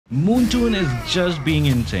Moontoon is just being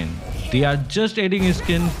insane. They are just adding his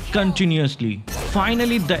skin continuously.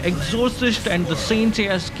 Finally, the Exorcist and the Saint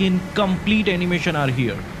Seiya skin complete animation are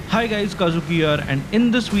here. Hi guys, Kazuki here, and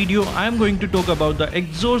in this video I am going to talk about the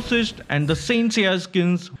Exorcist and the Saint Seiya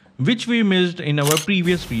skins which we missed in our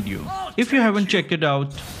previous video. If you haven't checked it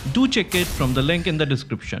out, do check it from the link in the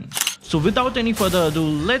description. So without any further ado,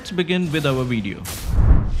 let's begin with our video.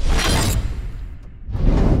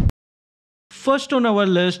 First on our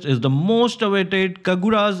list is the most awaited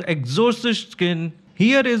Kagura's Exorcist skin.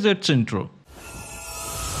 Here is its intro.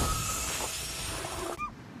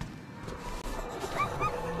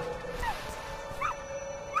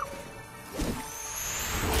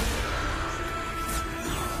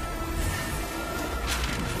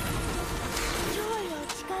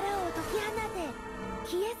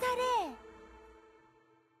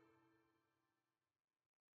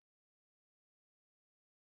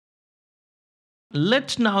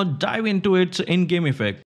 Let's now dive into its in-game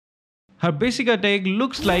effect. Her basic attack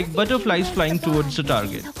looks like butterflies flying towards the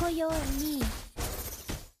target.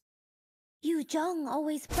 Zhong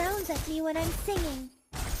always frowns at me when I'm singing.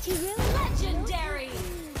 She really legendary.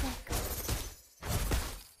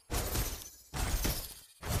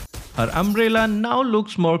 Her umbrella now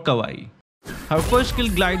looks more kawaii. Her first skill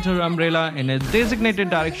glides her umbrella in a designated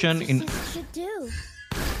direction in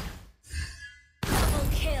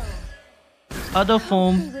other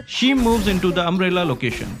form. She moves into the umbrella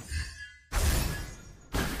location.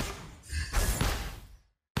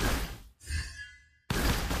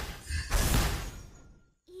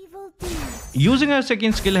 Using her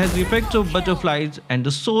second skill has the effects of butterflies and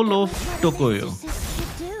the soul of Tokoyo.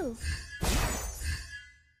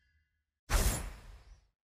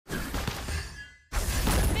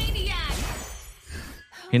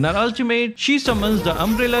 In her ultimate, she summons the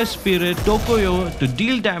umbrella spirit Tokoyo to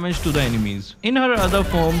deal damage to the enemies. In her other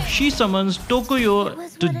form, she summons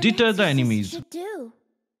Tokoyo to deter the enemies.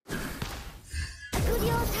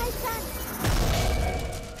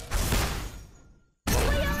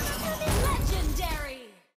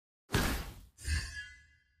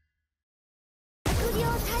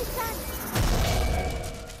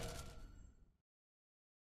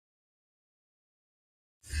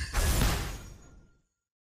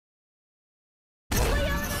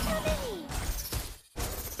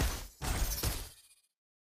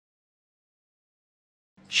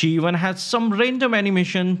 She even has some random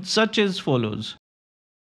animation such as follows.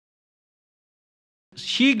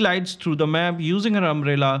 She glides through the map using her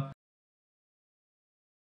umbrella.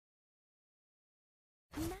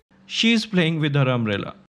 She is playing with her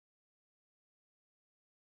umbrella.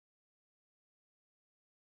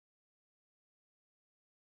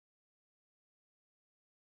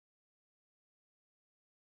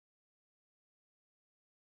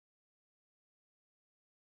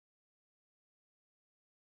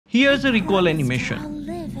 Here's a recoil animation. I'll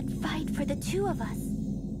live and fight for the two of us.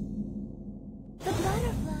 The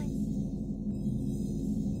butterflies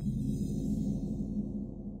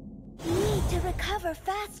need to recover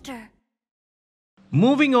faster.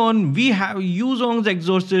 Moving on, we have Zhong's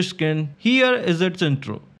Exorcist skin. Here is its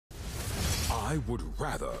intro. I would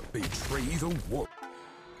rather betray the war.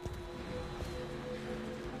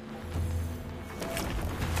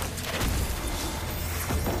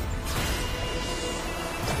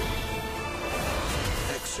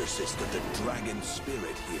 Exorcist of the dragon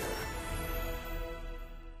spirit here.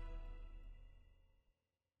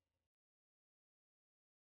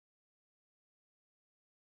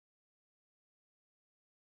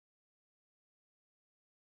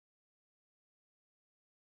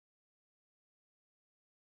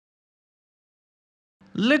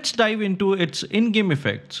 Let's dive into its in-game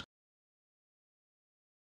effects.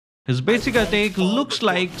 His basic attack looks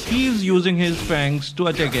like he is using his fangs to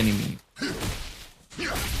attack enemy.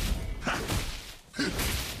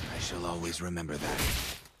 I shall always remember that.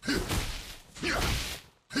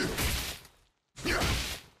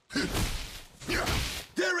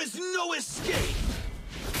 There is no escape!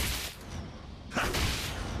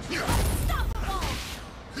 Unstoppable!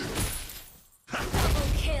 Double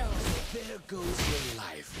kill! There goes your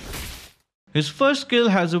life. His first skill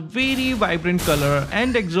has a very vibrant color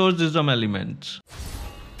and exorcism elements.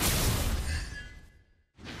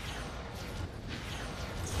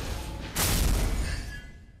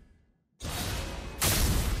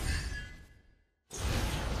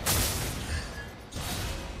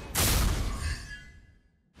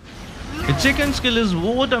 Its second skill is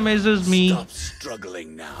what amazes me. Stop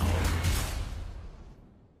struggling now.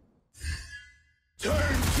 Turn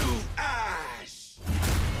to ash!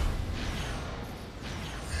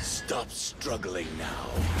 Stop struggling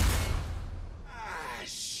now.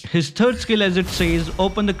 Ash! His third skill, as it says,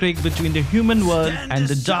 open the creek between the human world and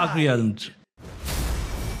the dark realms.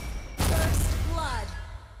 First blood.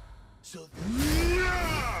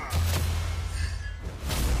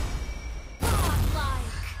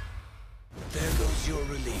 Godlike. There goes your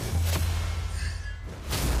relief.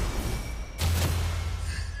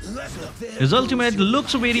 His ultimate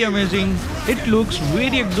looks very amazing. It looks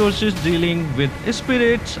very Exorcist, dealing with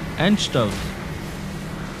spirits and stuff.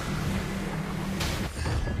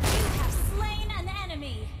 You have slain an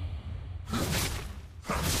enemy.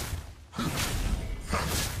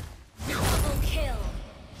 Double kill.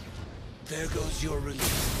 There goes your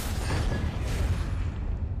relief.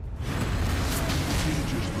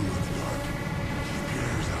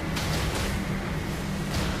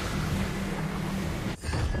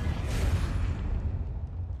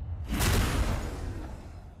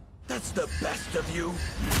 That's the best of you.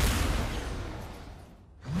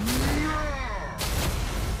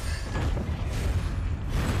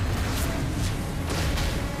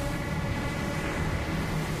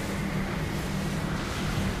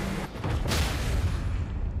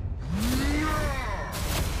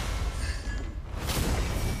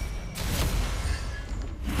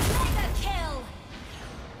 Mega kill.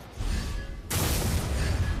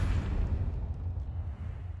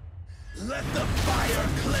 Let the fire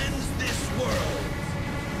cleanse this world.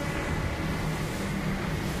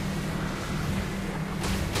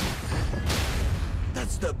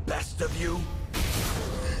 That's the best of you.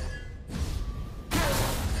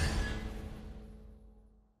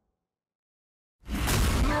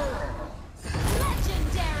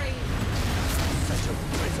 Legendary. Such a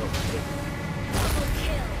brittle thing. Double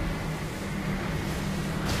kill.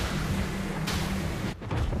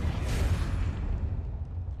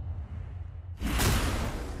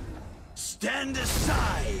 Stand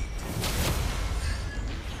aside.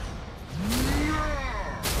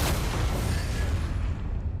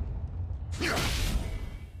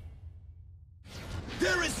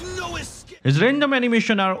 There is no escape. His random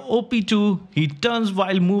animation are OP too. He turns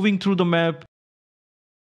while moving through the map.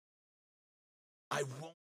 I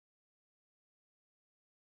won't.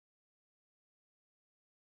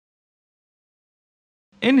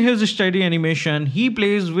 In his steady animation, he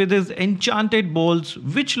plays with his enchanted balls,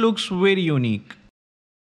 which looks very unique.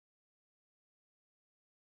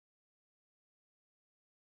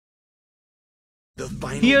 The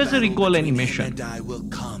final Here's a battle recall between animation. him and I will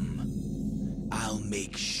come. I'll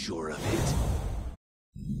make sure of it.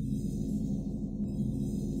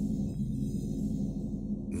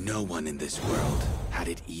 No one in this world had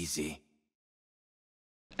it easy.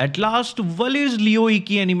 At last, Vali's Leo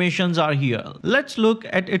Ikki animations are here. Let's look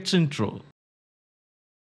at its intro.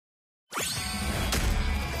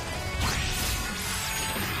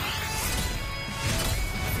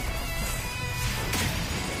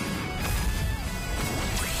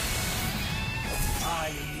 I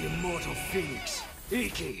am the immortal phoenix,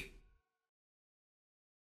 Ikki.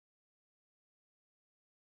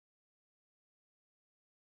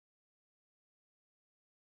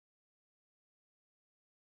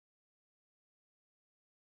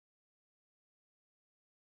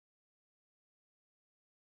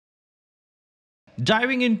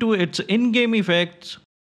 Diving into its in-game effects,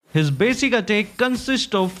 his basic attack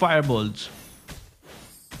consists of fireballs.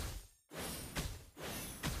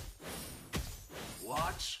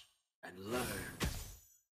 Watch and learn.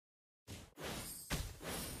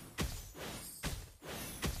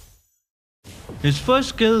 His first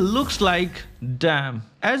skill looks like damn,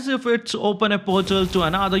 as if it's open a portal to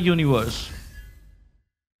another universe.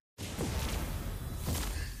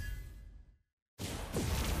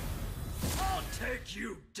 I'll take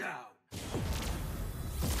you down.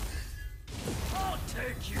 I'll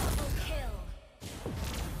take you. Double kill.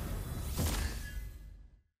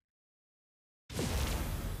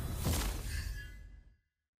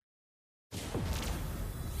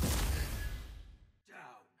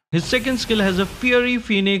 His second skill has a fiery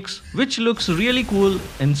phoenix, which looks really cool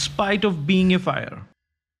in spite of being a fire.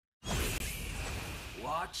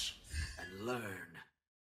 Watch and learn.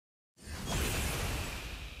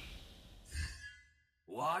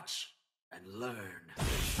 Watch and learn.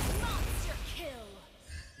 Monster kill.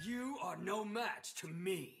 You are no match to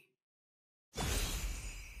me.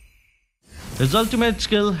 His ultimate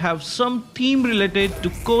skill have some theme related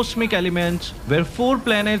to cosmic elements, where 4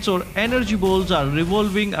 planets or energy balls are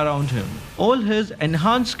revolving around him. All his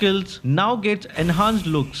enhanced skills now get enhanced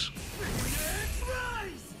looks.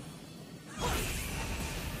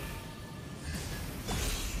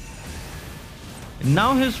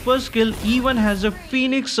 Now his first skill even has a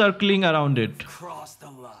phoenix circling around it. Cross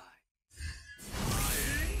the line.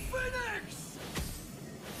 Flying Phoenix!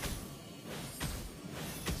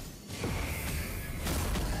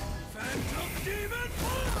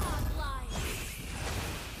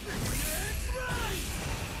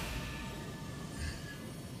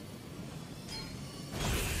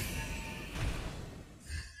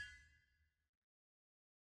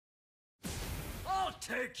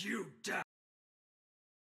 take you down.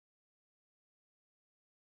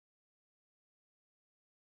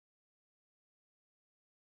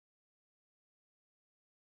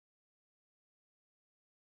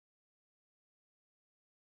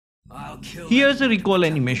 I'll kill Here's a anyone to recall protect the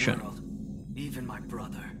animation. world, even my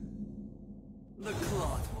brother. The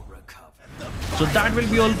cloth will recover. So that will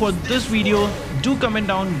be all for this video. Do comment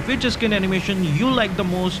down which skin animation you like the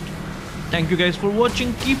most. Thank you guys for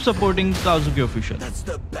watching. Keep supporting Kazuki Official. That's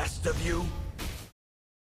the best of you.